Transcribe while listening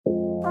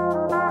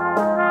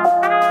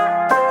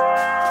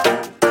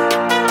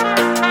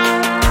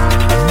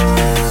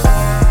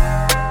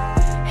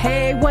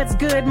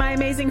good, my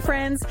amazing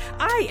friends?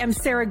 I am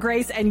Sarah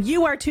Grace, and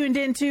you are tuned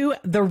into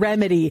The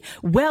Remedy.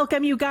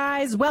 Welcome, you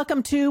guys.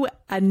 Welcome to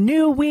a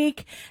new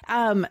week.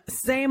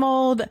 Same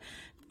old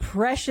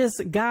precious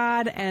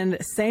God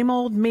and same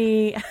old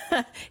me.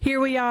 Here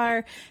we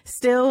are,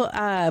 still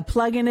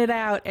plugging it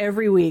out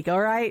every week.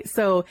 All right.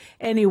 So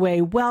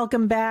anyway,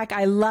 welcome back.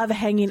 I love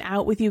hanging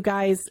out with you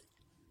guys.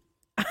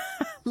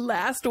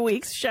 Last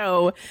week's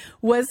show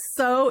was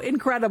so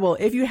incredible.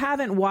 If you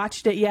haven't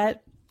watched it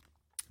yet,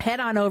 head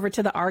on over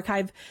to the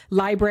archive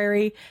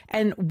library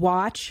and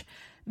watch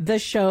the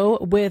show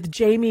with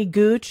Jamie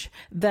Gooch,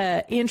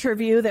 the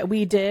interview that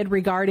we did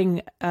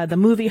regarding the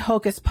movie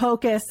Hocus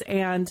Pocus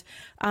and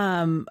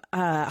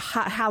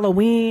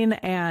Halloween,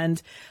 and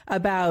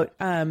about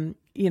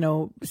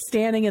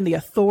standing in the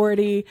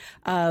authority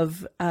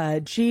of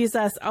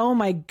Jesus. Oh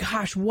my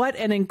gosh, what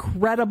an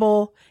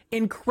incredible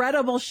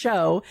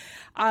show.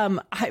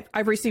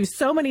 I've received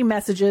so many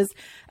messages,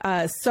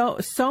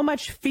 so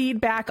much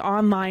feedback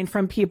online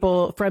from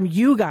people, from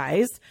you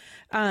guys,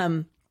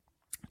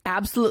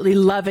 absolutely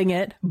loving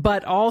it,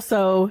 but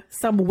also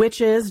some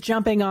witches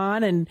jumping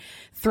on and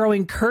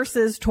throwing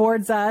curses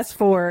towards us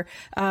for,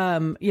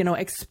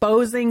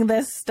 exposing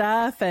this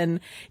stuff. And,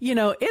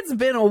 it's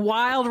been a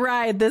wild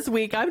ride this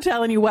week. I'm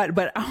telling you what,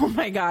 but oh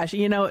my gosh,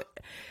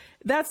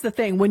 that's the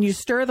thing. When you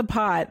stir the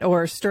pot,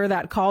 or stir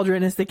that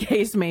cauldron, as the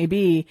case may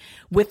be,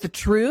 with the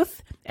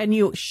truth, and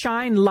you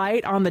shine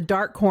light on the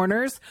dark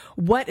corners,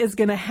 what is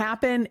going to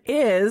happen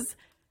is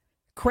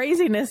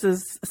craziness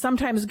is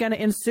sometimes going to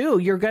ensue.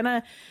 You're going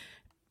to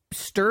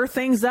stir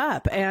things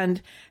up.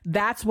 And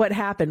that's what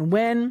happened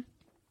when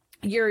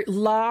you're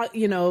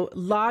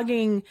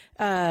logging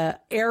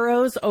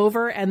arrows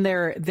over and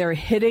they're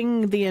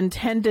hitting the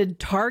intended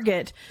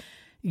target.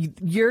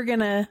 You're going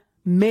to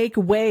make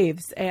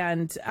waves,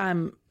 and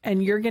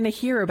you're going to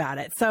hear about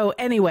it. So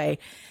anyway,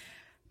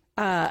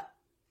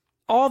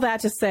 all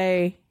that to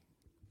say,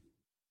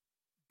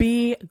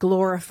 be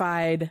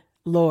glorified,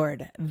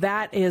 Lord.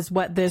 That is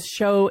what this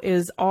show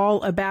is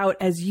all about.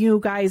 As you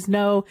guys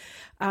know,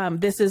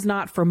 this is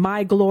not for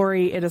my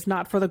glory. It is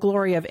not for the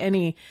glory of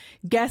any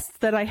guests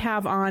that I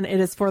have on.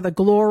 It is for the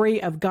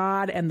glory of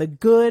God and the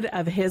good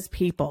of his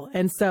people.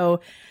 And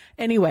so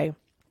anyway,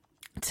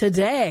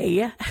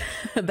 today,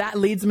 that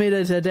leads me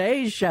to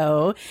today's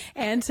show.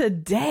 And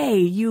today,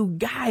 you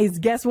guys,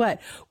 guess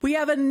what? We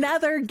have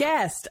another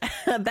guest.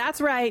 That's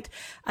right.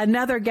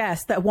 Another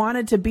guest that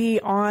wanted to be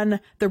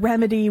on The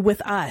Remedy with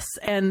us.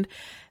 And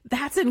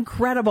that's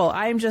incredible.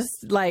 I'm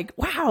just like,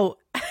 wow.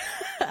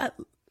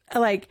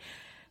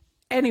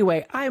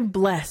 Anyway, I'm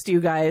blessed, you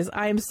guys.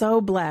 I'm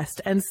so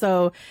blessed. And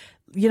so,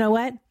 you know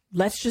what?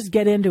 Let's just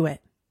get into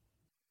it.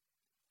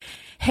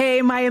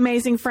 Hey, my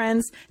amazing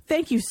friends.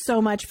 Thank you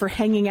so much for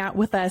hanging out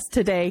with us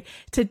today.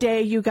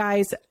 Today, you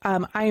guys,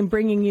 I am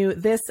bringing you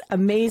this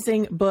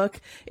amazing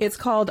book. It's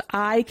called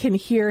I Can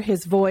Hear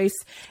His Voice.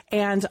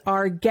 And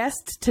our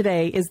guest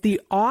today is the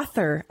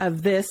author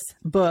of this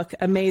book.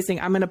 Amazing.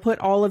 I'm going to put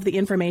all of the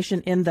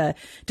information in the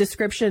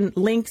description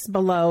links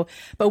below.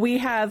 But we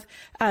have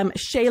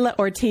Sheila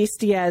Ortiz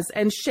Diaz.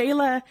 And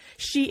Sheila,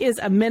 she is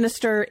a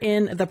minister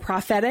in the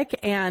prophetic,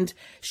 and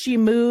she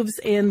moves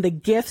in the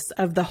gifts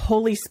of the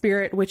Holy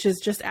Spirit, which is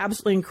just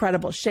absolutely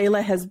incredible.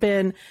 Sheila has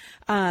been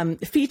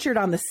featured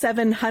on the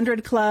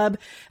 700 Club,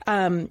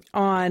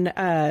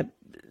 on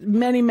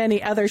many,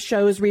 many other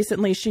shows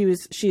recently.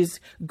 She's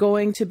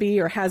going to be,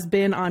 or has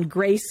been, on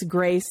Grace.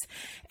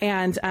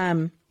 And,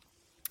 I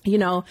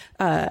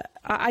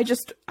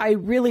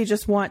really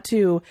just want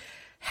to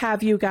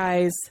have you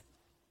guys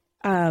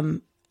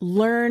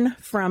learn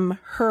from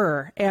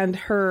her and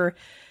her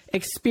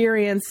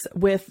experience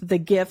with the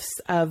gifts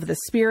of the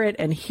Spirit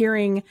and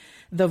hearing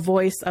the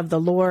voice of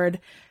the Lord.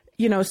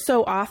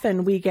 So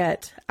often we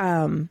get,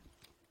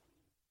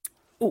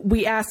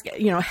 we ask,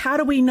 how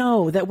do we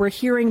know that we're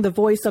hearing the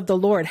voice of the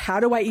Lord? How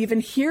do I even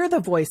hear the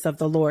voice of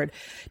the Lord?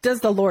 Does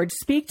the Lord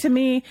speak to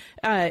me?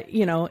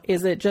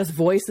 Is it just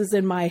voices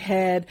in my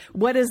head?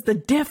 What is the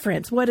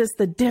difference?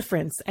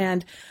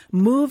 And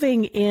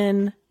moving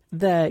in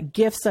the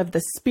gifts of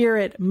the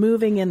Spirit,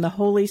 moving in the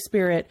Holy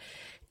Spirit,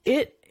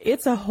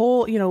 it's a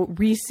whole,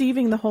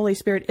 receiving the Holy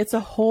Spirit, it's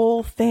a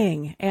whole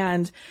thing.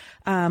 And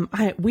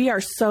we are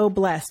so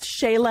blessed.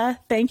 Sheila,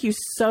 thank you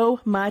so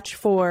much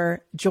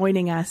for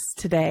joining us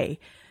today.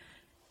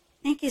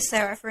 Thank you,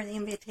 Sarah, for the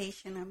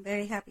invitation. I'm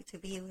very happy to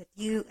be with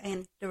you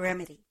and The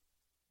Remedy.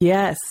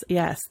 Yes.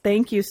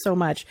 Thank you so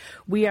much.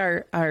 We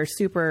are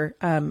super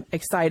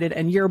excited.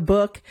 And your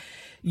book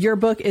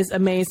is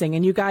amazing.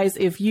 And you guys,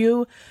 if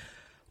you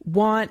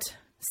want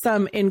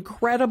some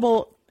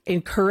incredible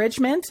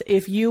encouragement,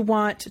 if you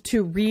want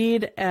to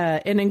read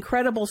an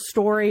incredible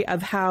story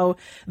of how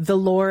the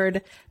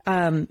Lord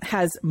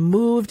has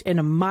moved in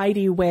a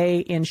mighty way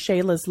in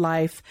Sheila's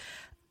life,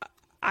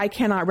 I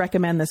cannot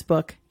recommend this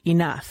book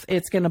enough.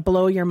 It's going to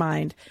blow your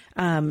mind.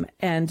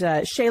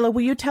 And Sheila,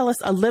 will you tell us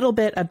a little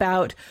bit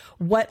about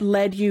what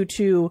led you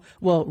to,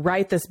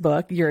 write this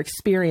book, your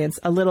experience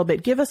a little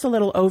bit? Give us a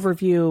little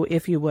overview,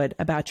 if you would,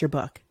 about your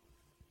book.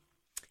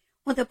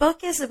 Well, the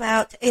book is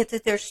about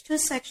it. There's two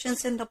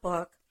sections in the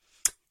book.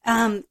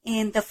 And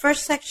the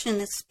first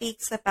section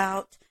speaks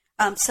about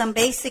some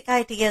basic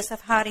ideas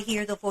of how to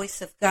hear the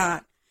voice of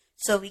God.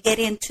 So we get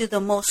into the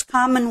most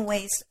common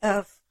ways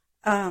of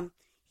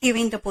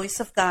hearing the voice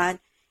of God.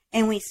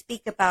 And we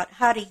speak about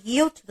how to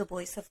yield to the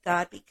voice of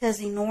God, because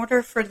in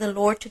order for the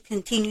Lord to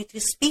continue to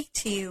speak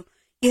to you,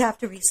 you have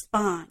to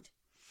respond.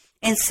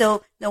 And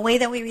so the way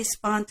that we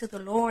respond to the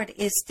Lord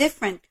is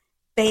different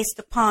based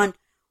upon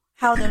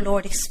how the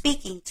Lord is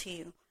speaking to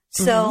you.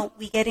 So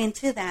we get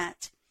into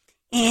that.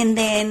 And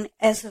then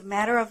as a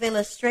matter of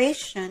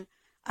illustration,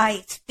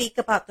 I speak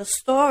about the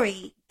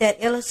story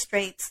that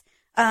illustrates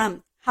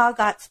how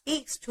God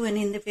speaks to an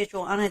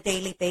individual on a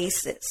daily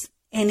basis.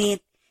 And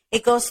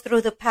it goes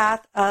through the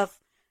path of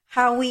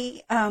how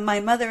my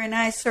mother and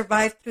I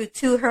survived through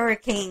 2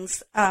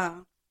 hurricanes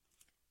 5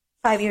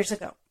 years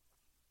ago.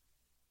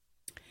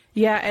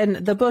 Yeah, and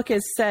the book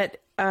is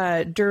set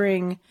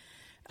during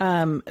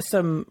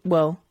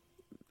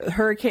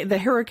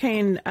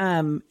hurricane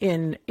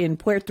in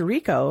Puerto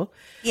Rico.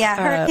 Yeah,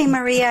 Hurricane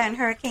Maria and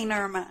Hurricane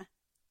Irma.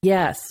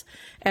 Yes.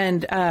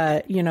 And,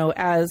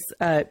 as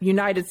a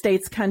United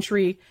States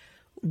country,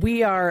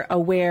 we are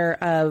aware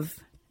of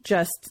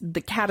just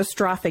the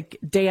catastrophic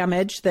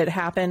damage that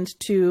happened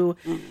to,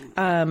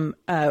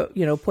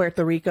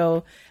 Puerto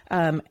Rico.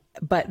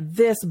 But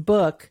this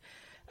book,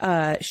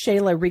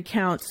 Sheila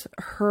recounts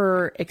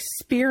her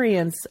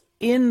experience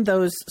in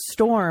those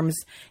storms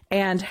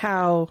and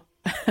how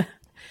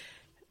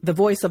the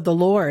voice of the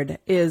Lord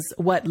is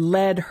what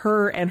led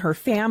her and her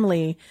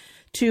family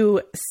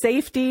to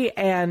safety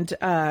and,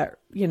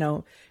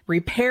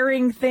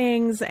 repairing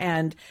things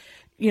and,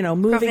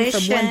 moving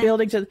Provision. from one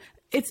building to,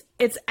 it's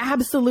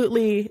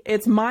absolutely,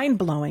 it's mind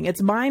blowing.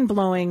 It's mind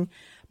blowing,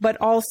 but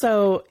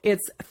also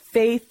it's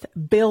faith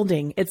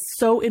building. It's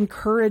so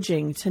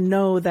encouraging to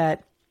know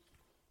that,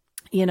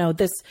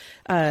 this,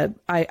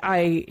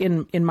 I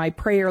in my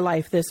prayer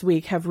life this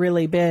week have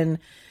really been,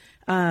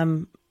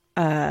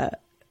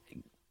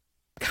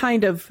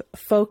 kind of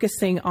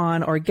focusing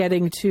on or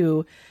getting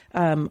to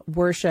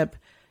worship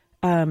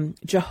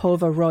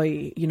Jehovah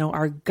Roi,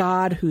 our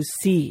God who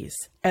sees,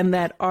 and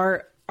that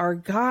our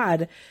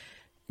God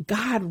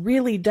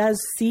really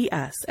does see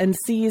us and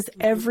sees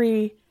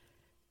every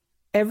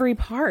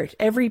part,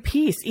 every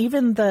piece,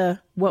 even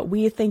what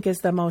we think is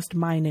the most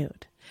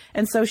minute.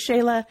 And so,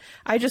 Sheila,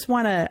 I just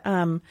want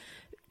to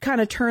kind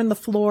of turn the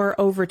floor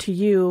over to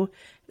you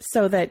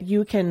so that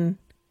you can,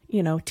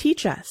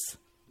 teach us.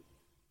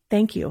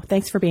 Thank you.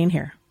 Thanks for being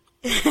here.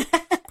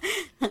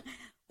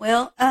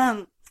 Well,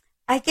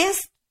 I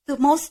guess the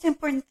most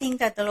important thing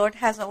that the Lord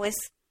has always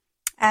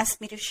asked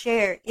me to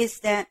share is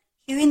that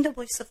hearing the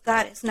voice of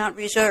God is not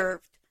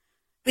reserved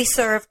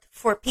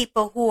for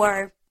people who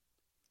are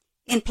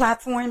in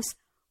platforms,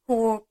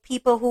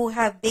 people who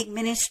have big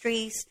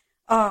ministries,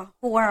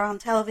 who are on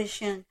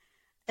television.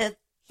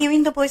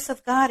 Hearing the voice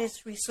of God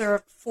is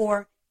reserved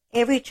for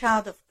every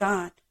child of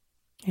God.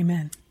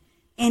 Amen.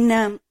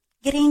 And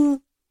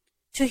getting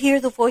to hear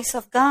the voice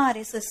of God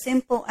is as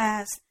simple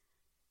as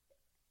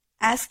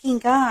asking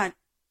God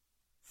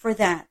for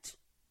that.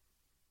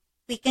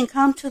 We can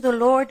come to the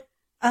Lord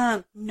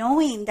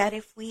knowing that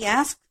if we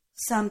ask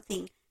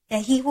something,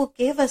 that He will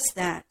give us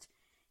that.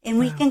 And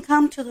we can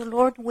come to the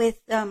Lord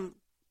with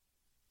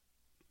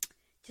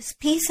just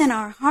peace in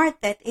our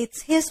heart that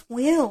it's His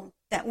will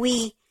that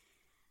we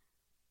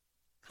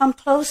come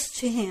close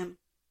to Him.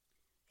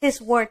 His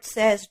word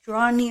says,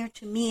 draw near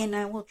to me and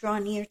I will draw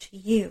near to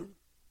you.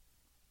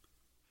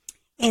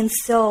 And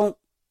so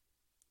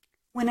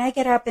when I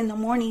get up in the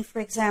morning, for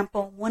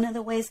example, one of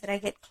the ways that I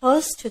get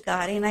close to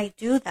God, and I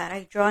do that,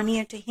 I draw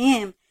near to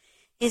Him,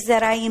 is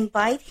that I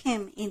invite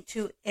Him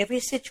into every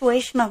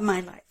situation of my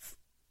life.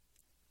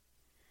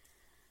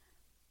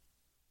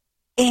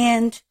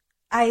 And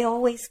I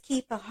always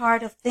keep a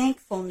heart of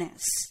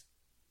thankfulness,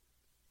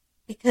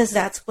 because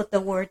that's what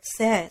the word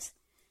says.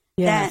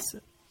 Yes,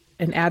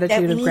 an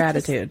attitude of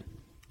gratitude.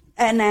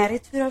 An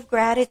attitude of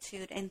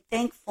gratitude and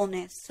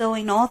thankfulness. So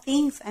in all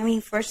things,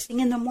 first thing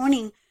in the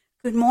morning,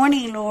 good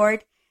morning,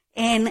 Lord.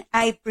 And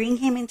I bring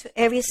Him into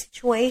every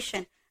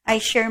situation. I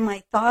share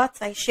my thoughts.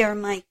 I share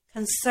my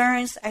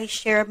concerns. I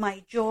share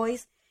my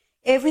joys.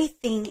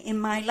 Everything in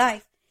my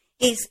life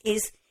is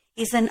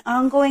an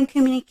ongoing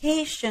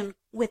communication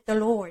with the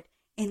Lord.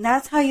 And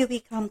that's how you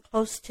become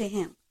close to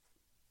Him.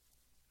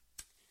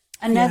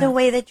 Another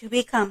way that you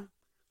become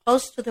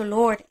close to the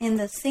Lord, in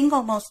the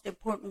single most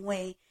important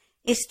way,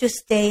 is to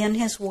stay in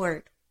His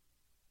Word.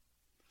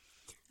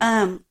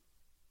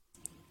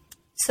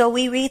 So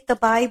we read the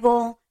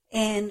Bible,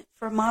 and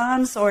for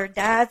moms or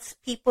dads,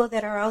 people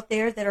that are out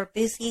there that are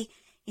busy,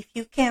 if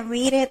you can't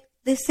read it,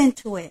 listen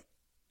to it.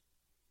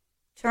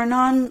 Turn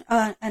on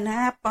an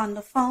app on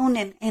the phone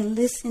and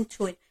listen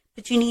to it.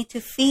 But you need to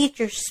feed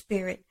your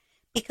spirit,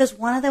 because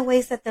one of the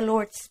ways that the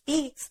Lord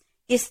speaks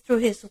is through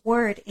His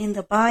Word in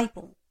the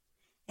Bible.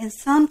 And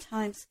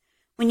sometimes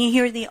when you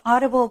hear the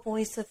audible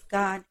voice of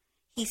God,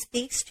 He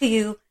speaks to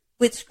you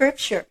with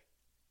Scripture.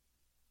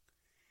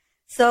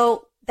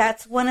 So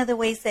that's one of the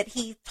ways that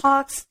he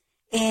talks.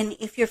 And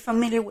if you're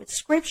familiar with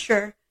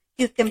scripture,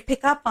 you can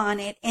pick up on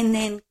it and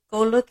then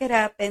go look it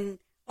up and,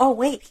 oh,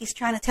 wait, he's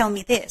trying to tell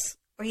me this,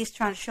 or he's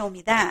trying to show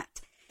me that.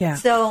 Yeah.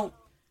 So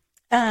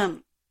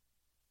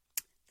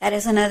that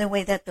is another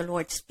way that the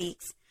Lord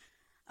speaks.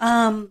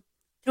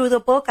 Through the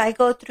book, I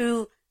go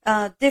through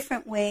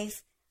different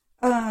ways,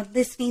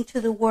 listening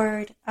to the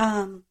word,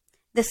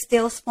 the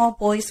still small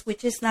voice,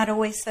 which is not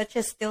always such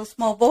a still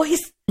small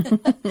voice.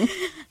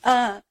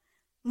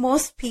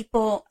 Most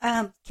people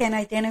can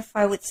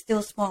identify with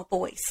still small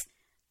voice.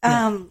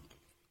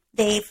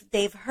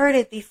 They've heard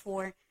it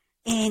before,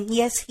 and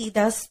yes, he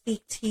does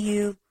speak to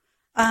you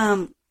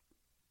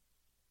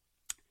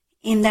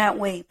in that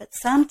way. But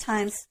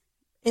sometimes,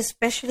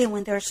 especially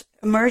when there's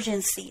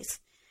emergencies,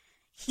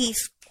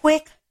 he's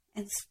quick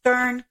and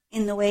stern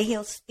in the way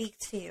he'll speak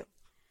to you.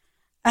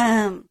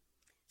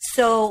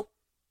 So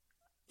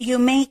you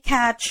may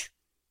catch,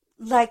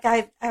 like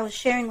I was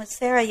sharing with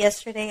Sarah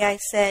yesterday, I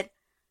said,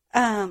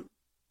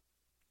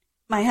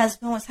 my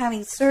husband was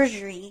having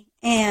surgery,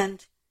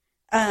 and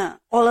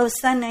all of a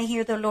sudden I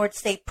hear the Lord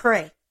say,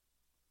 pray.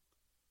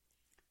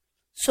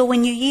 So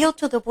when you yield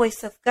to the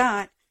voice of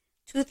God,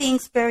 two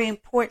things very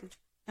important.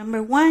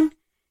 Number one,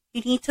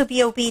 you need to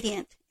be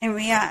obedient and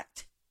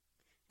react.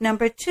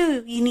 Number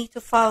two, you need to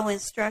follow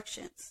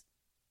instructions.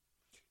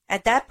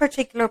 At that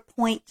particular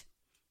point,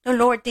 the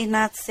Lord did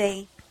not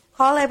say,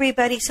 call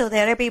everybody so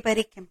that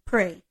everybody can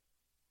pray.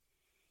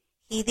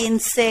 He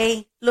didn't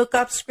say, look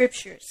up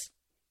scriptures.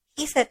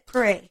 He said,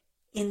 pray.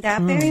 In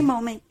that very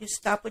moment, you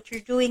stop what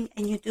you're doing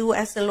and you do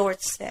as the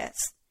Lord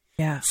says.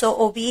 Yeah. So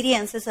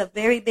obedience is a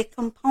very big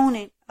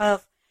component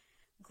of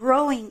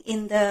growing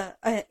in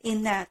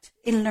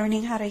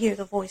learning how to hear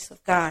the voice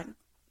of God.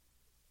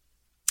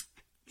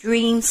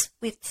 Dreams,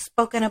 we've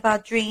spoken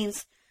about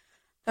dreams.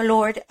 The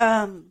Lord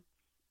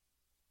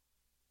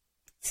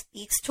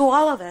speaks to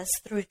all of us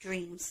through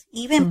dreams.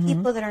 Even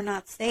people that are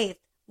not saved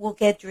will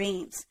get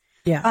dreams.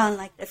 Yeah.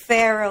 Like the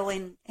Pharaoh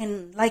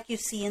and like you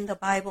see in the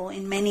Bible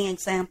in many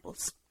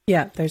examples.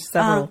 Yeah, there's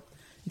several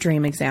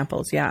dream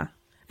examples, yeah.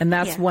 And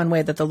that's one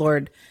way that the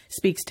Lord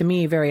speaks to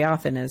me very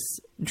often is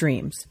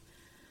dreams.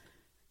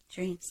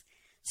 Dreams.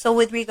 So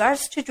with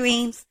regards to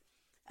dreams,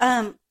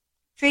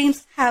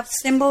 dreams have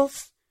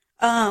symbols,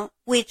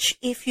 which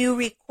if you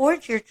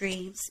record your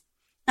dreams,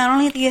 not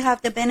only do you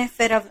have the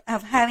benefit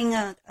of having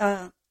a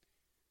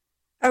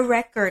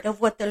record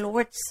of what the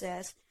Lord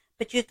says,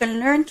 but you can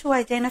learn to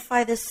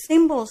identify the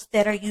symbols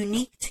that are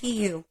unique to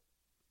you,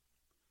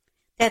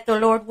 that the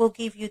Lord will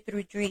give you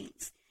through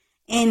dreams.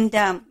 And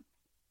the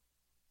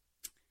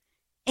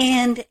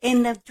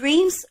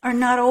dreams are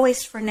not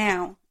always for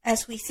now,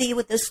 as we see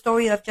with the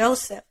story of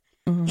Joseph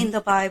in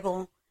the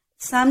Bible.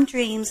 Some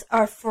dreams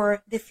are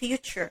for the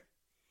future.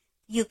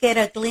 You get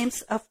a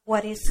glimpse of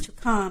what is to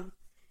come,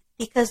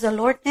 because the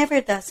Lord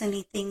never does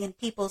anything in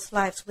people's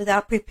lives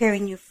without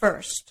preparing you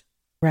first.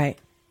 Right.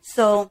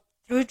 So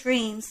through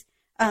dreams,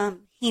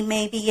 he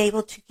may be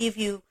able to give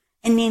you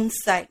an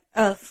insight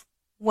of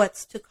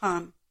what's to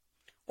come,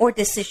 or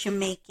decision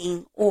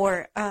making,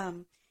 or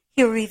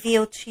he'll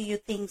reveal to you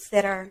things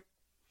that are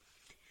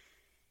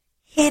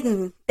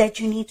hidden that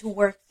you need to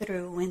work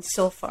through, and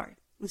so forth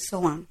and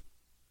so on.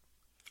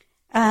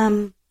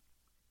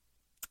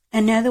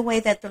 Another way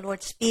that the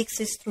Lord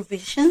speaks is through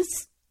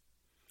visions.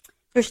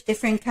 There's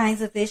different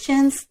kinds of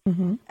visions.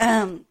 You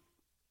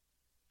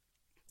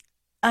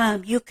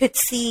could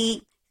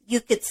see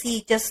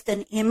just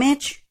an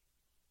image.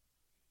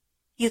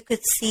 You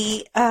could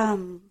see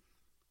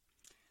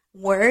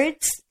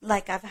words,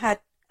 like I've had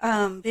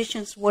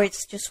visions where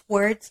it's just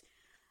words.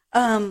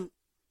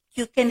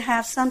 You can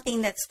have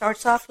something that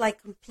starts off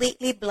like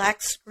completely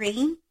black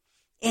screen,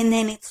 and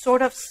then it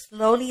sort of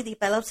slowly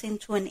develops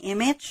into an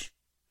image,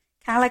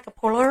 kind of like a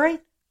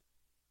Polaroid.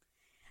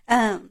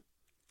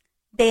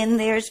 Then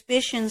there's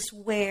visions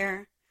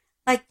where,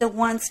 like the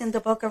ones in the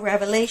book of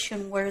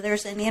Revelation, where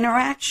there's an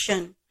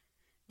interaction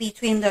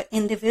between the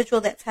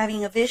individual that's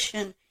having a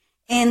vision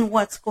and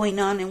what's going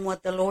on and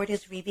what the Lord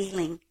is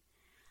revealing,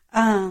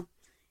 and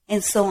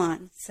so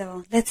on.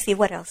 So let's see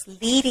what else.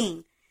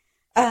 Leading.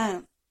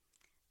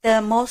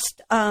 The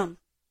most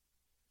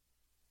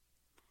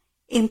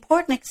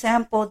important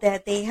example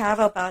that they have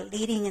about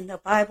leading in the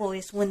Bible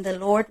is when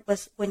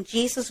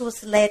Jesus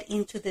was led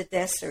into the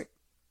desert.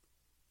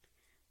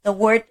 The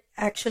word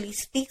actually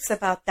speaks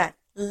about that,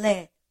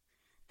 led.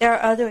 There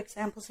are other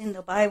examples in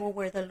the Bible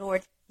where the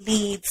Lord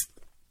leads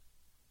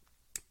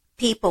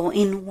people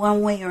in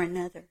one way or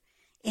another.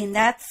 And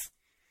that's,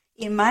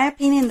 in my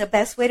opinion, the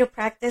best way to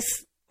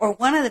practice, or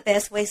one of the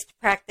best ways to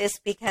practice,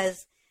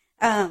 because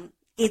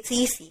it's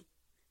easy.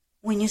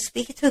 When you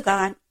speak to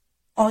God,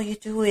 all you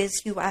do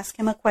is you ask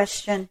him a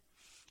question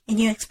and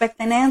you expect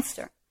an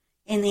answer.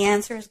 And the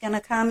answer is going to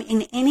come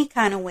in any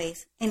kind of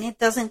ways. And it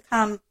doesn't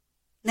come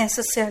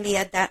necessarily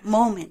at that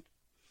moment.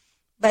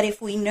 But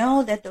if we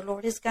know that the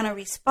Lord is going to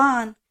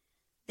respond,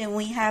 then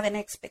we have an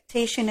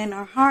expectation in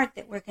our heart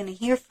that we're going to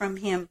hear from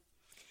him.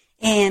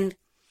 And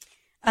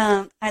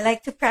I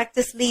like to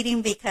practice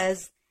leading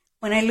because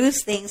when I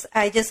lose things,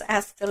 I just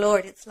ask the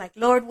Lord. It's like,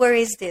 Lord, where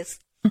is this?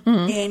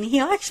 And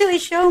he'll actually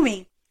show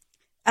me.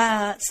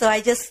 So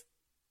I just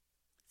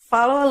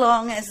follow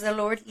along as the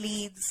Lord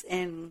leads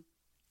and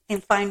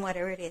find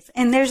whatever it is.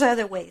 And there's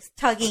other ways,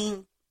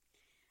 tugging,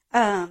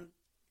 and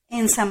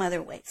some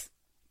other ways.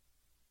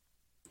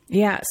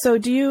 Yeah. So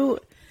do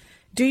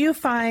you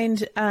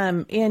find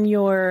in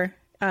your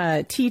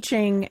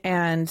teaching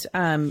and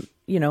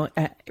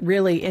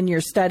really in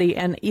your study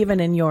and even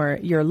in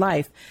your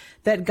life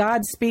that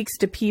God speaks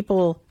to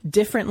people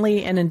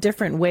differently and in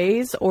different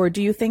ways? Or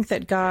do you think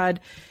that God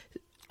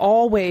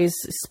always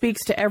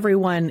speaks to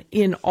everyone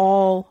in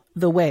all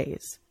the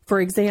ways?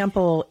 For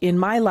example, in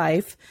my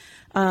life,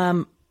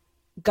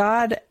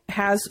 God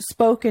has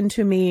spoken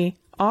to me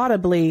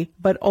audibly,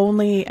 but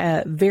only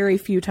very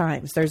few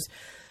times. There's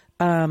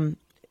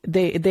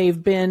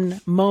they've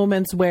been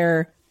moments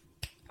where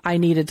I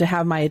needed to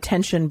have my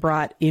attention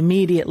brought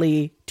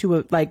immediately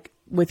to like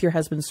with your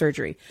husband's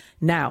surgery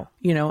now,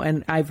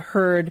 and I've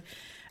heard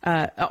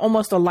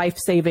almost a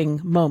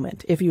life-saving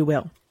moment, if you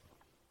will.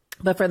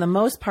 But for the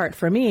most part,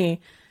 for me,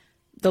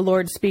 the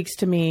Lord speaks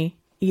to me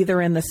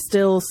either in the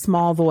still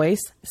small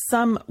voice.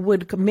 Some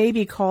would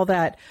maybe call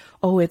that,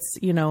 it's,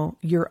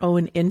 your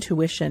own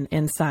intuition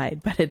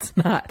inside, but it's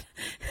not.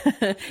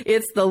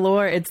 It's the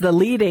Lord. It's the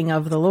leading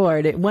of the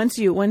Lord. Once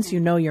you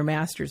know your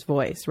master's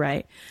voice,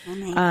 right?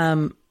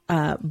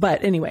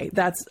 But anyway,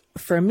 that's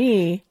for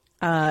me,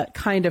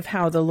 kind of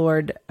how the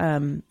Lord,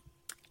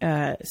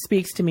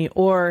 speaks to me,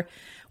 or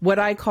what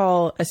I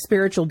call a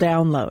spiritual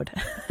download.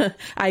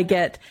 I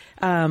get,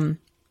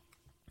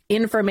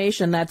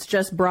 information that's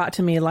just brought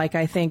to me. Like,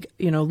 I think,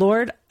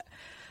 Lord,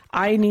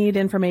 I need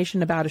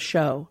information about a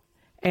show,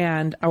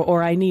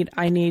 or I need,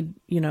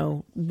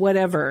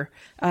 whatever,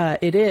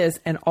 it is.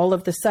 And all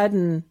of the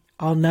sudden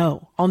I'll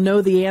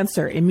know the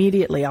answer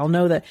immediately. I'll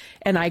know that.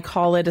 And I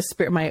call it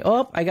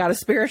I got a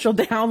spiritual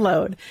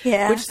download,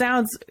 which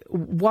sounds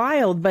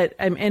wild, but,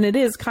 and it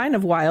is kind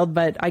of wild,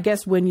 but I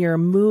guess when you're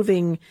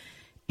moving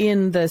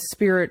in the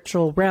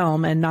spiritual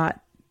realm and not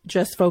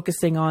just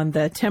focusing on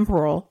the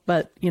temporal,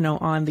 but,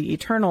 on the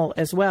eternal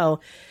as well,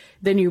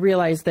 then you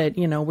realize that,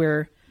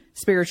 we're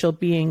spiritual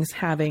beings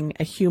having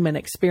a human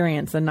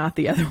experience and not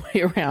the other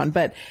way around.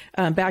 But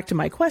back to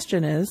my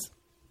question is,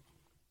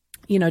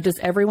 does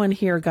everyone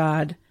hear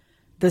God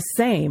the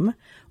same,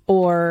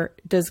 or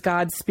does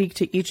God speak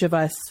to each of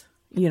us,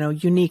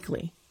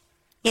 uniquely?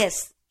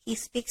 Yes, he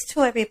speaks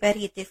to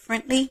everybody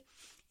differently.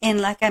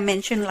 And like I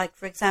mentioned, like,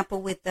 for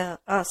example, with the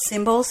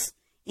symbols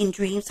in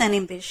dreams and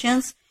in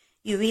visions,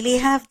 you really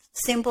have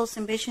symbols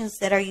and visions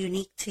that are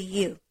unique to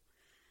you.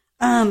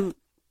 Another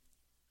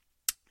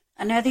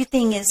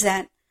thing is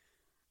that,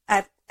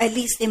 at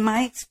least in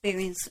my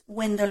experience,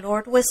 when the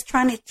Lord was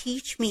trying to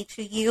teach me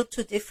to yield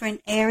to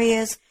different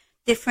areas,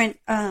 different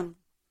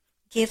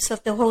gifts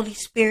of the Holy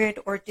Spirit,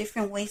 or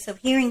different ways of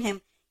hearing him,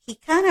 he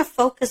kind of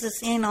focuses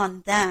in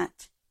on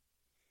that.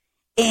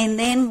 And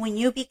then when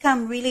you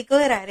become really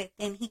good at it,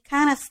 then he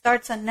kind of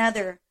starts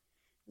another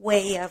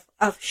way of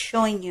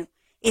showing you.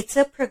 It's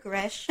a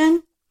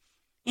progression,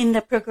 and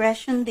the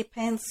progression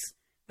depends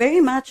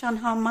very much on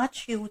how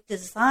much you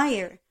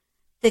desire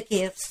the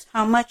gifts,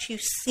 how much you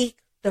seek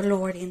the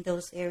Lord in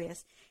those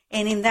areas.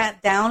 And in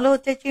that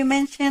download that you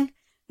mentioned,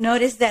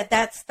 notice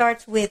that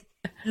starts with,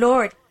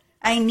 Lord,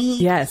 I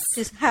need to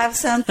have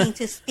something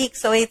to speak.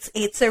 So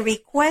it's a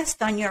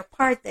request on your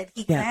part that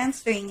he's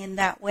answering in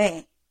that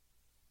way.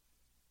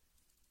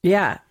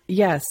 Yeah.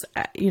 Yes.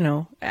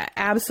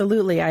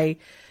 Absolutely.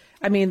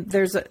 I mean,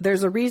 there's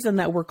a reason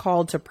that we're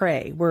called to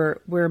pray.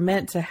 We're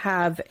meant to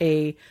have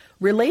a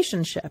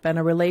relationship, and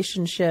a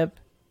relationship,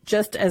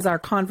 just as our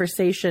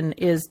conversation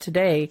is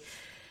today,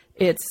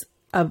 it's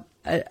a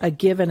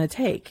give and a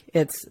take.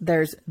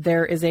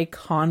 There is a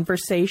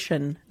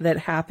conversation that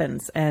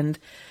happens. And,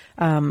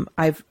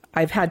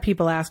 I've had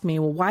people ask me,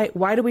 well,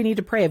 why do we need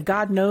to pray? If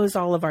God knows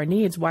all of our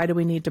needs, why do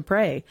we need to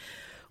pray?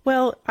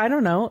 Well, I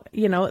don't know.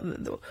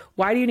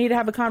 Why do you need to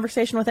have a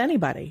conversation with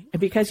anybody?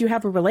 Because you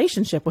have a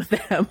relationship with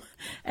them.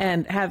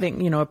 And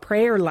having, a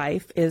prayer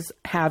life is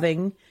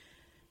having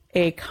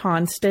a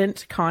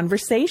constant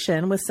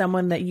conversation with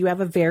someone that you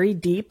have a very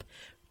deep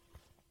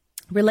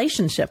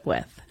relationship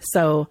with.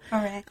 So,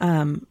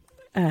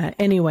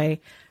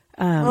 anyway.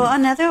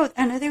 Well,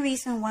 another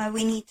reason why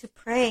we need to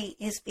pray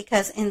is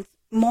because you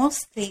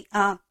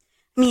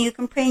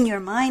can pray in your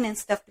mind and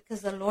stuff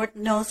because the Lord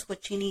knows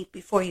what you need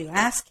before you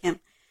ask him.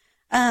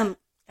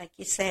 Like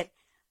you said,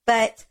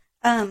 but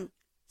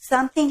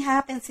something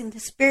happens in the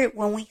spirit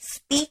when we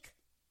speak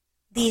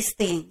these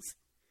things.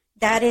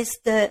 That is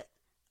the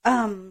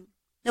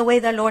way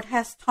the Lord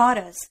has taught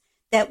us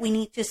that we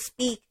need to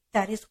speak.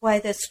 That is why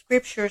the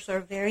scriptures are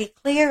very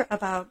clear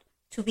about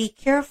to be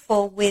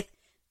careful with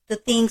the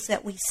things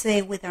that we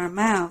say with our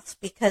mouths,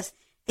 because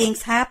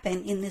things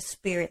happen in the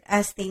spirit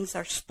as things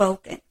are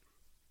spoken.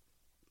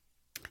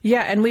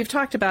 Yeah, and we've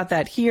talked about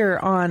that here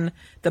on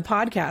the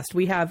podcast.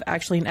 We have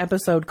actually an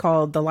episode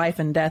called The Life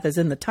and Death is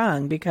in the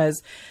Tongue,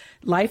 because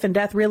life and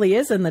death really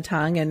is in the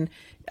tongue. And,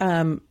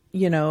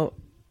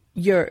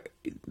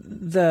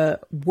 the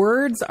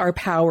words are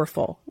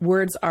powerful.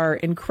 Words are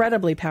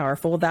incredibly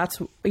powerful. That's,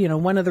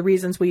 one of the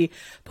reasons we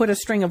put a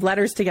string of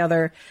letters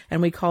together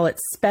and we call it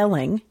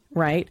spelling,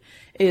 right?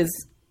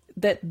 Is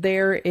that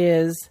there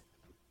is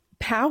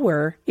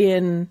power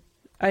in,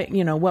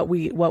 what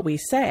we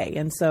say.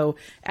 And so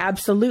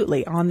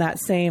absolutely on that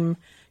same,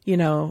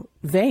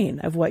 vein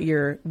of what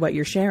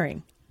you're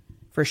sharing,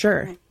 for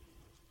sure. Right.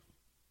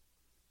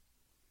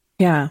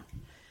 Yeah.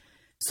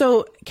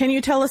 So can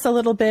you tell us a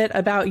little bit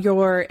about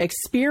your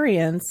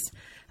experience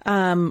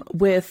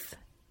with,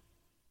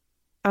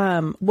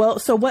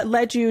 so what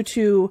led you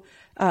to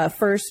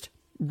first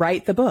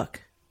write the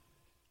book?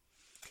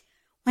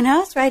 When I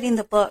was writing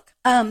the book,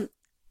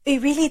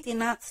 it really did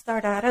not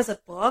start out as a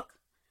book.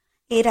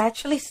 It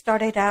actually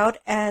started out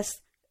as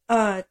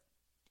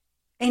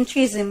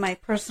entries in my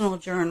personal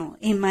journal,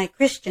 in my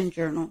Christian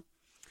journal.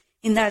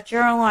 In that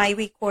journal, I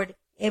record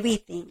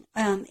everything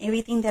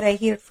that I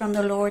hear from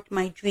the Lord,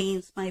 my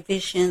dreams, my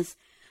visions.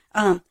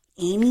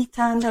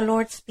 Anytime the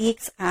Lord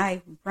speaks,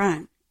 I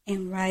run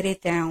and write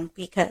it down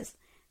because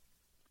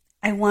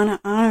I want to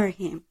honor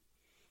him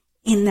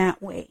in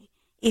that way.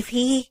 If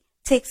he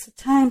takes the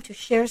time to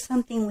share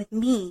something with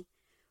me,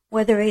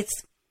 whether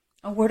it's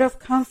a word of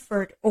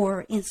comfort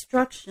or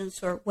instructions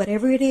or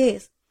whatever it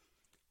is,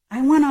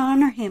 I want to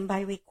honor him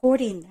by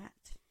recording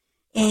that.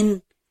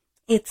 And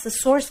it's a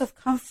source of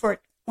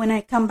comfort when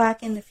I come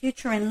back in the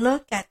future and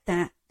look at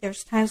that.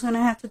 There's times when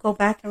I have to go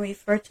back and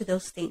refer to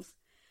those things.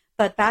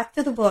 But back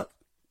to the book.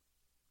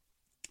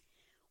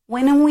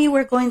 When we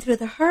were going through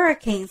the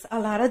hurricanes, a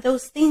lot of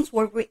those things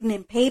were written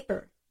in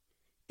paper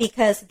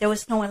because there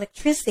was no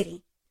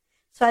electricity.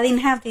 So I didn't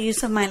have the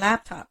use of my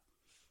laptop,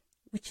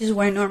 which is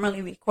where I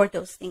normally record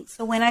those things.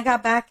 So when I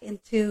got back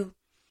into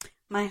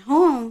my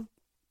home,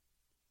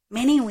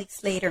 many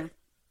weeks later,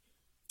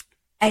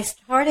 I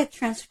started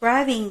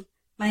transcribing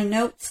my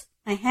notes,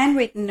 my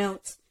handwritten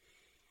notes,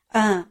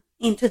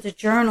 into the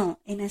journal.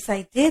 And as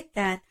I did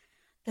that,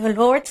 the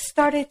Lord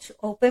started to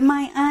open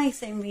my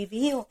eyes and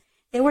reveal.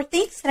 There were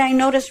things that I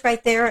noticed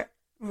right there,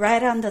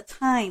 right on the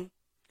time.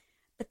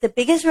 But the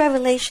biggest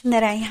revelation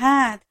that I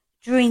had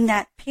during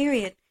that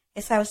period,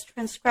 as I was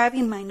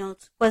transcribing my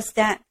notes, was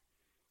that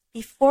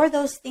before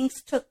those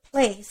things took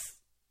place,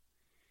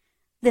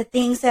 the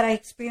things that I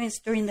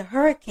experienced during the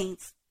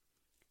hurricanes,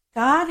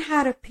 God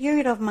had a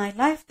period of my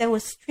life that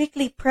was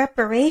strictly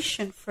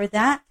preparation for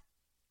that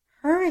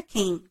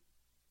hurricane.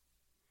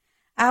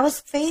 I was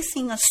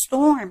facing a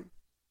storm,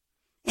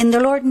 and the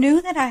Lord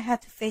knew that I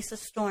had to face a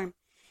storm.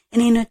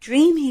 And in a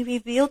dream, he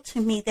revealed to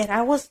me that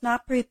I was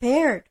not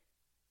prepared,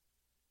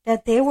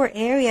 that there were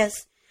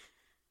areas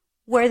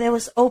where there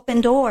was open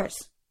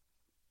doors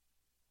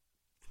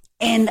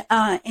and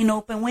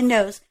open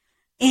windows.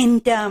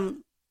 And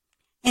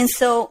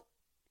so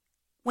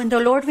when the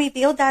Lord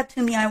revealed that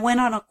to me, I went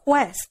on a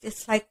quest.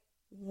 It's like,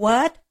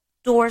 what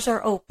doors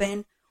are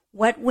open?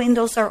 What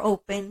windows are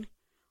open?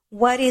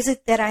 What is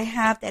it that I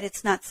have that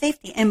it's not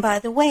safety? And by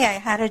the way, I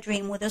had a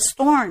dream with a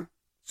storm.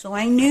 So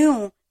I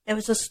knew there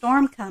was a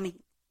storm coming.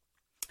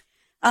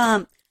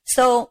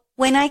 So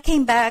when I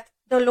came back,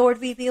 the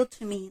Lord revealed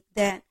to me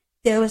that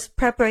there was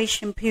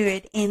preparation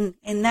period. And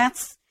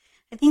that's,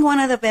 I think, one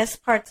of the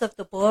best parts of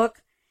the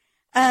book.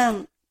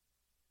 And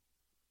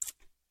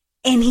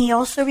he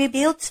also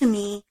revealed to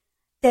me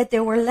that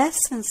there were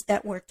lessons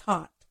that were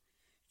taught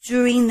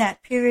during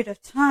that period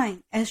of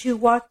time. As you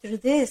walk through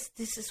this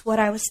is what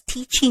I was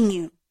teaching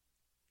you.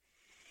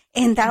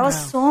 And that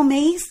was so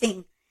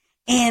amazing.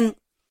 And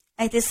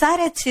I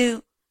decided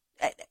to,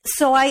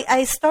 so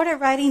I started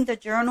writing the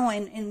journal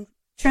and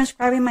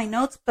transcribing my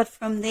notes. But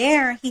from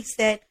there, he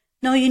said,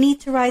 no, you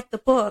need to write the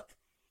book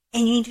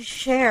and you need to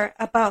share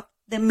about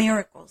the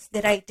miracles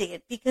that I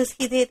did, because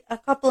he did a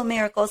couple of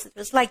miracles. It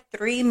was like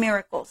 3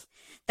 miracles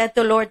that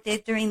the Lord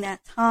did during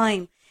that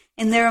time,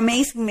 and they're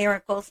amazing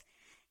miracles.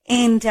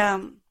 And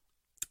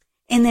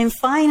then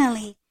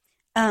finally,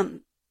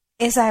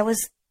 as I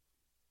was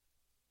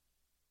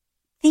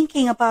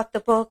thinking about the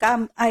book,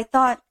 I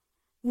thought,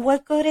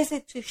 what good is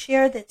it to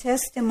share the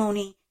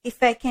testimony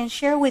if I can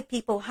share with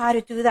people how to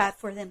do that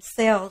for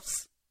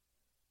themselves?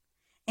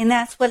 And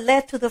that's what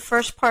led to the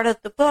first part of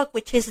the book,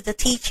 which is the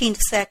teaching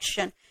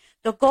section.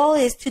 The goal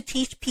is to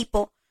teach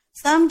people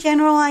some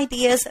general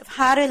ideas of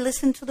how to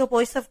listen to the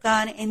voice of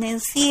God and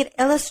then see it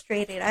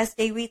illustrated as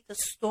they read the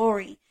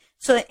story.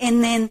 So,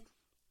 and then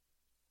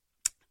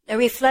the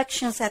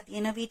reflections at the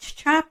end of each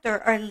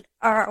chapter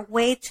are a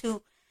way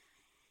to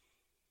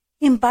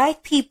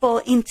invite people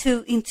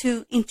into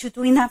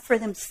doing that for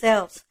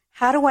themselves.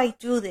 How do I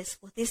do this?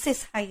 Well, this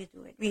is how you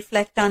do it.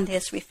 Reflect on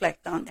this,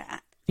 reflect on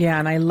that. Yeah,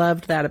 and I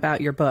loved that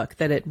about your book,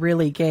 that it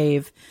really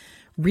gave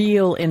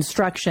real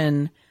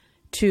instruction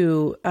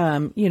to,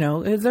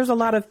 there's a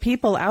lot of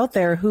people out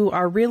there who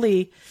are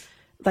really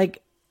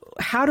like,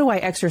 how do I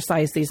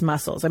exercise these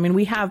muscles? I mean,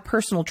 we have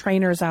personal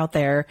trainers out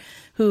there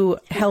who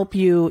help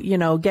you,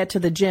 get to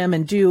the gym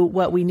and do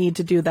what we need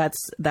to do.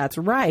 That's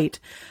right.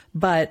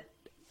 But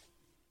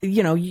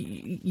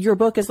your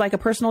book is like a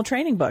personal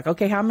training book.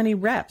 Okay, how many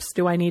reps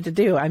do I need to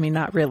do? I mean,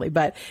 not really,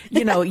 but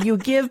you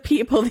give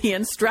people the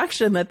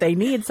instruction that they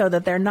need so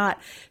that they're not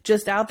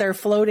just out there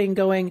floating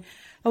going,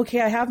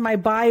 okay, I have my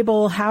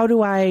Bible. How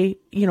do I,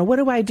 what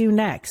do I do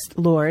next,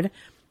 Lord?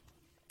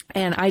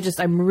 And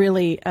I'm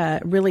really,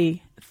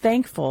 really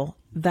thankful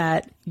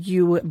that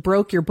you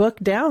broke your book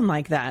down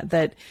like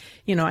that,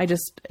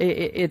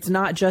 it's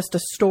not just a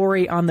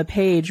story on the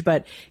page,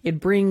 but it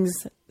brings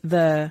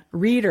the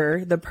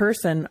reader, the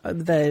person,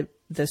 the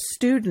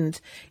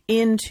student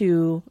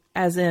into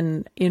as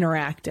in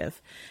interactive.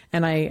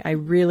 And I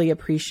really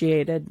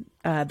appreciated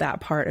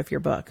that part of your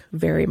book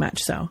very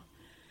much so.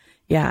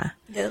 Yeah.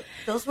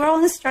 Those were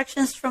all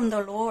instructions from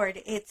the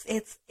Lord. It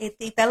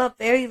developed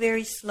very,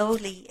 very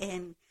slowly,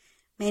 and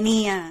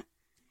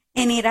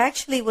and it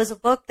actually was a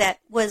book that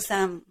was,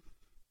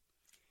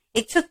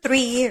 it took 3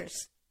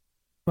 years.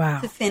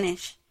 Wow. To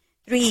finish.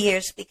 3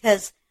 years,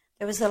 because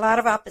there was a lot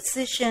of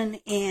opposition,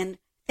 and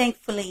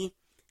thankfully,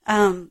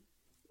 a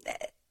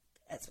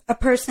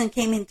person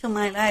came into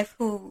my life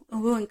who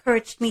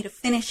encouraged me to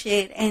finish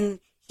it, and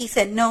he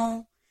said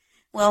no.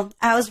 Well,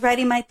 I was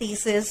writing my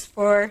thesis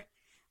for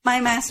my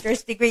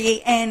master's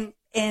degree, and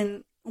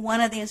one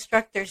of the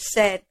instructors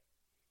said,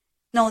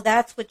 no,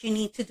 that's what you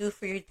need to do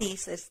for your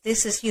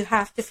thesis. You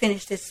have to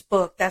finish this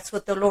book. That's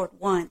what the Lord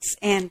wants.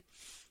 And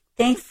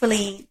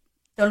thankfully,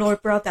 the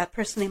Lord brought that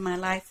person in my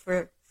life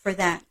for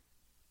that.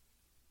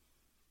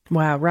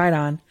 Wow, right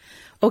on.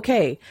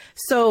 Okay,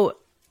 so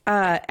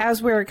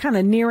as we're kind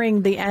of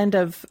nearing the end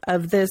of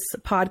this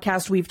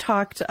podcast, we've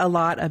talked a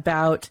lot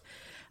about,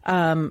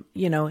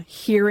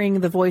 hearing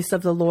the voice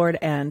of the Lord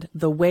and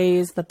the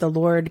ways that the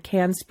Lord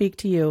can speak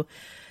to you.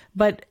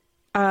 But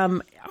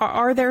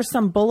are there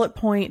some bullet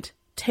point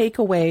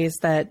takeaways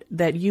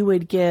that you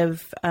would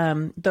give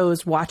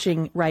those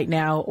watching right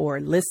now or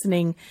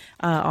listening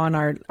on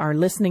our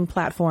listening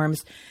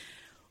platforms?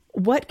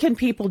 What can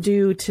people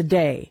do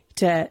today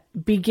to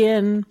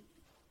begin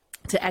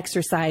to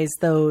exercise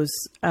those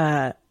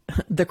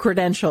the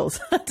credentials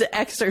to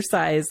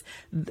exercise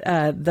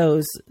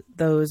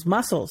those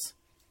muscles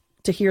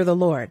to hear the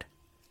Lord?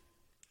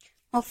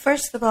 Well,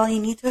 first of all, you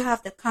need to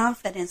have the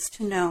confidence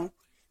to know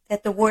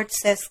that the word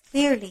says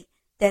clearly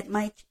that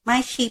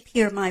my sheep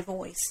hear my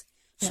voice.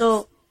 Yes.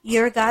 So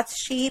you're God's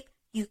sheep,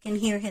 you can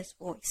hear his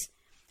voice.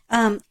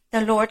 The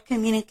Lord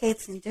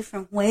communicates in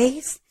different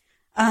ways.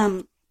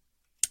 The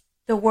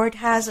word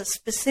has a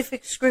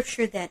specific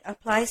scripture that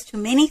applies to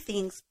many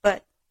things,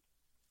 but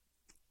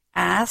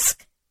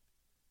ask,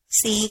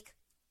 seek,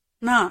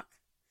 knock.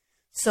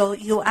 So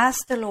you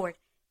ask the Lord.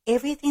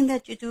 Everything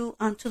that you do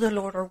unto the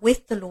Lord or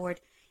with the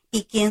Lord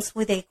begins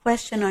with a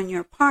question on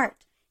your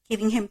part,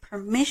 giving him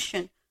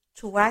permission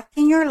to act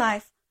in your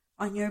life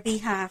on your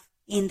behalf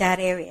in that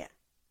area.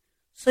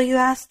 So you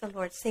ask the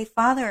Lord, say,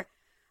 Father,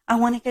 I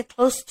want to get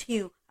close to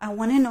you. I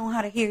want to know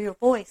how to hear your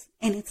voice.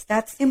 And it's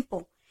that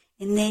simple.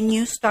 And then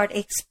you start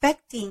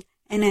expecting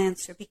an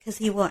answer, because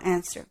he will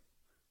answer.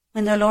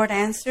 When the Lord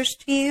answers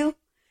to you,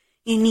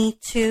 you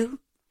need to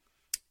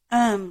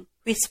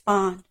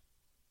respond.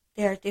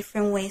 There are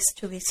different ways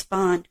to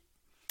respond.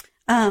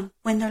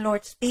 When the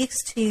Lord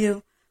speaks to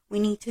you, we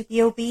need to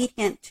be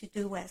obedient to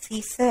do as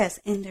he says.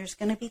 And there's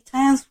going to be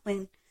times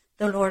when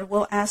the Lord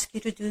will ask you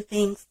to do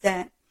things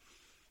that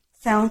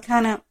sound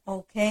kind of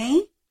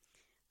okay,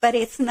 but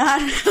it's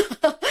not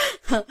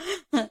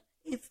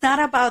it's not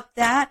about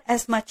that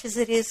as much as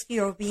it is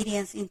your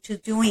obedience into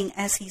doing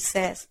as he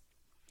says.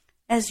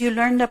 As you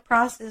learn the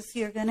process,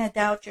 you're going to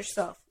doubt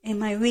yourself.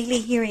 Am I really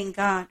hearing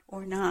God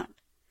or not?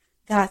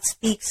 God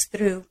speaks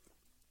through.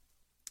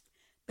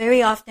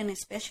 Very often,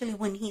 especially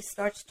when he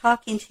starts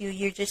talking to you,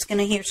 you're just going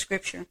to hear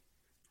scripture.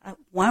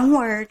 One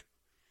word,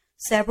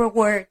 several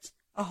words,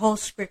 a whole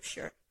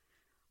scripture.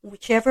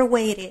 Whichever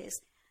way it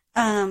is.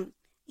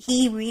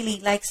 He really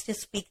likes to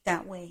speak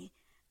that way.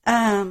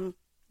 Let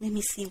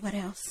me see what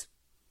else.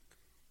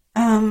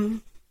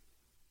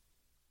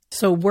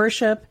 So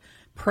worship,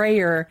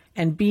 prayer,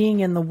 and being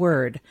in the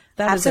Word.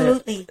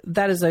 Absolutely.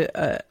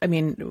 I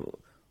mean,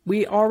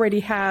 we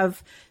already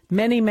have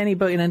many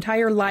books, an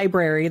entire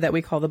library that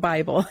we call the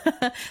Bible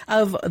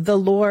of the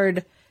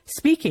Lord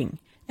speaking.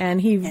 And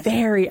he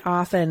very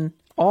often,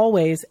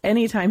 always,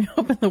 anytime you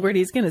open the Word,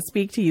 he's going to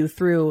speak to you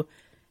through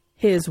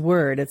his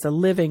Word. It's a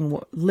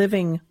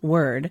living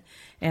Word.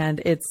 And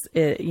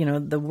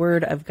the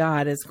Word of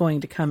God is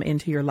going to come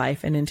into your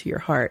life and into your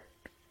heart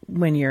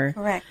when you're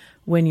correct.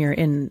 When you're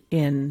in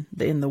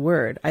the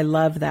Word. I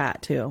love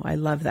that too. I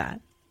love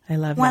that.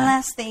 One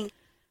last thing.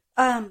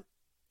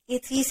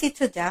 It's easy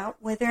to doubt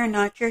whether or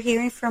not you're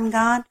hearing from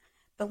God,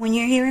 but when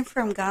you're hearing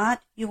from God,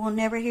 you will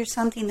never hear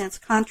something that's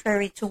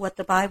contrary to what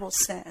the Bible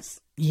says.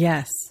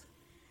 Yes.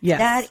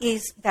 That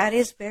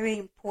is very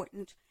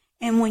important.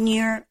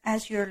 And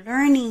as you're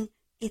learning,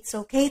 it's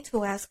okay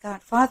to ask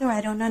God, Father, I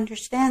don't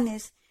understand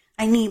this.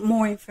 I need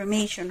more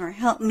information, or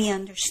help me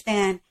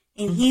understand.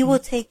 And he will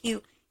take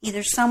you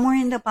either somewhere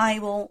in the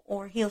Bible,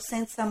 or he'll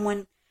send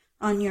someone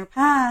on your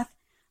path,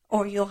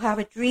 or you'll have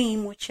a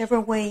dream, whichever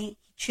way he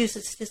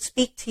chooses to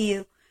speak to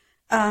you.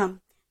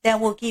 that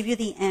will give you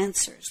the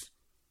answers.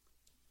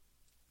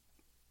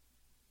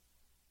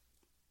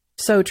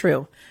 So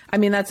true. I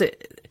mean, that's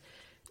it.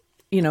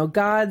 You know,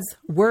 God's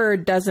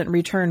word doesn't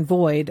return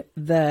void.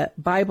 The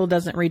Bible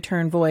doesn't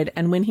return void.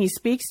 And when he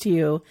speaks to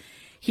you,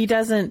 he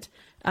doesn't,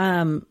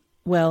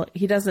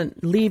 he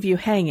doesn't leave you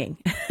hanging.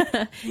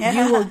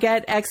 Yeah. You will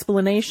get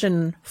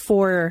explanation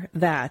for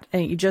that.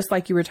 And just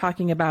like you were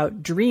talking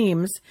about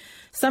dreams,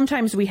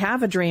 sometimes we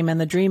have a dream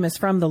and the dream is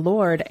from the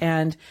Lord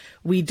and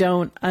we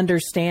don't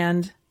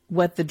understand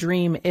what the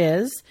dream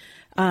is.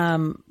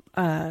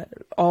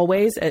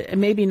 Always,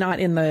 maybe not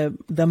in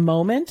the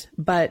moment,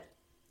 but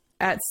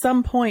at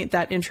some point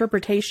that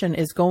interpretation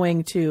is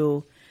going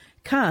to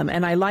come.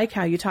 And I like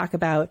how you talk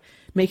about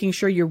making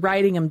sure you're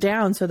writing them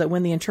down so that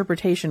when the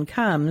interpretation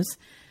comes,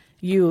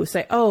 you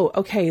say, oh,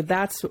 okay,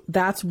 that's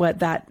what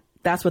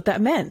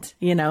that meant,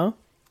 you know?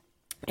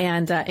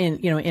 And,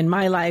 in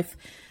my life,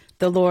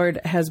 the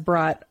Lord has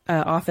brought,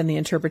 often the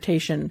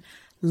interpretation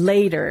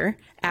later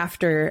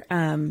after,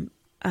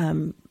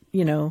 after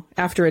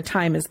a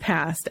time has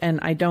passed and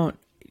I don't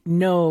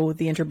know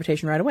the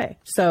interpretation right away.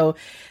 So,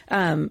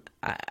 God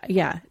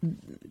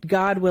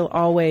will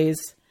always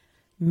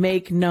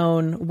make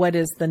known what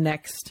is the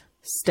next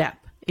step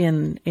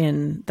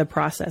in the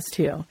process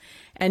too.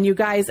 And you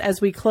guys,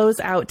 as we close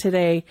out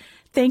today,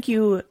 thank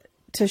you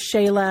to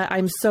Sheila.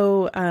 I'm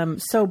so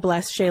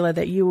blessed, Sheila,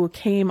 that you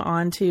came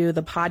onto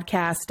the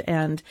podcast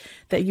and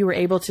that you were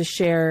able to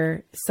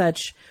share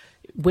such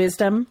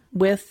wisdom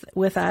with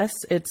us.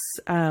 It's,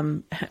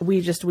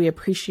 we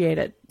appreciate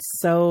it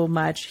so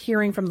much,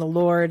 hearing from the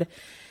Lord,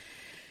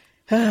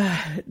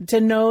 to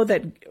know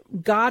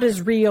that God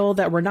is real,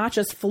 that we're not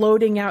just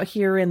floating out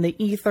here in the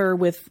ether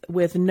with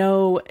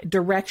no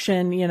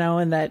direction,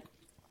 and that,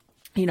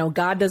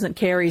 God doesn't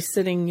care. He's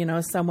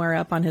sitting, somewhere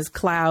up on his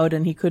cloud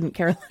and he couldn't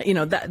care,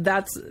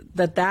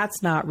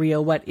 that's not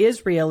real. What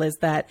is real is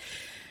that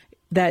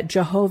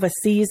Jehovah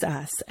sees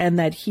us and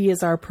that he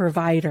is our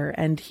provider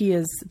and he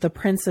is the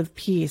Prince of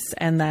Peace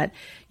and that,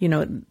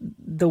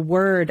 the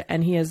word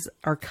and he is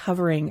our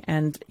covering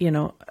and,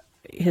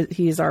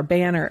 he is our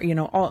banner,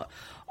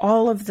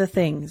 all of the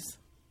things.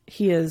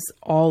 He is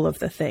all of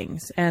the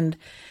things. And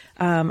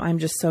I'm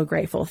just so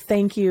grateful.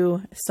 Thank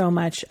you so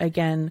much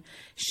again,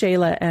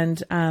 Sheila.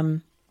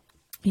 And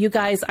you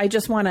guys, I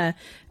just want to,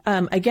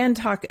 again,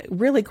 talk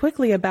really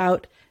quickly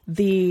about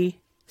the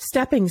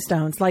stepping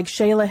stones, like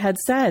Sheila had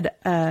said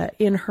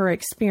in her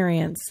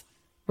experience,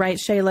 right,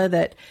 Sheila,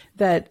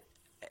 that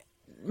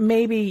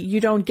maybe you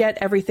don't get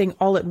everything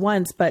all at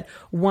once, but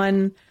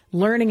one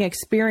learning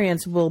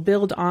experience will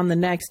build on the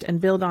next and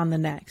build on the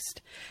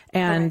next.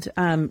 And,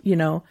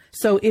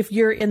 so if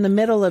you're in the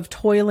middle of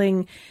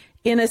toiling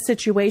in a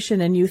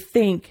situation and you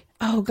think,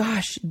 oh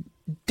gosh,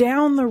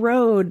 down the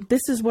road,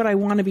 this is what I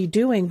want to be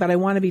doing, but I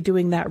want to be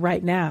doing that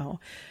right now.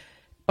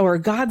 Or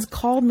God's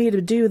called me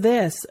to do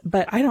this,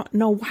 but I don't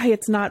know why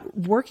it's not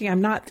working.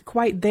 I'm not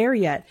quite there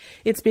yet.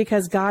 It's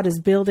because God is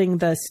building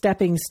the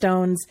stepping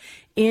stones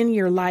in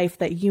your life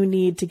that you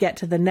need to get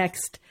to the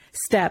next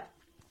step,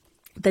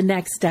 the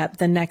next step,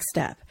 the next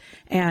step.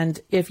 And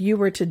if you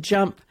were to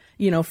jump,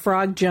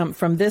 frog jump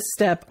from this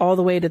step all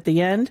the way to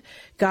the end,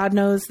 God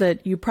knows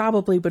that you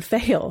probably would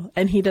fail.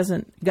 And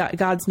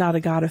God's not a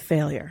God of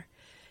failure.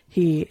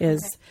 He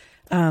is,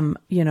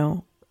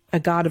 a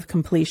God of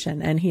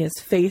completion, and he is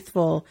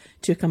faithful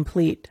to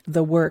complete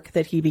the work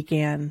that he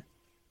began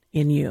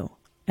in you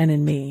and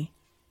in me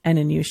and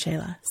in you,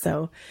 Sheila.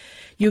 So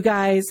you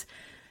guys,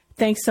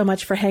 thanks so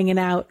much for hanging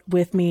out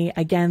with me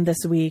again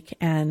this week.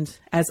 And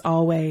as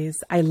always,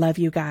 I love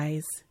you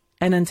guys.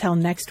 And until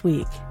next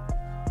week,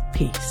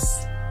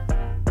 peace.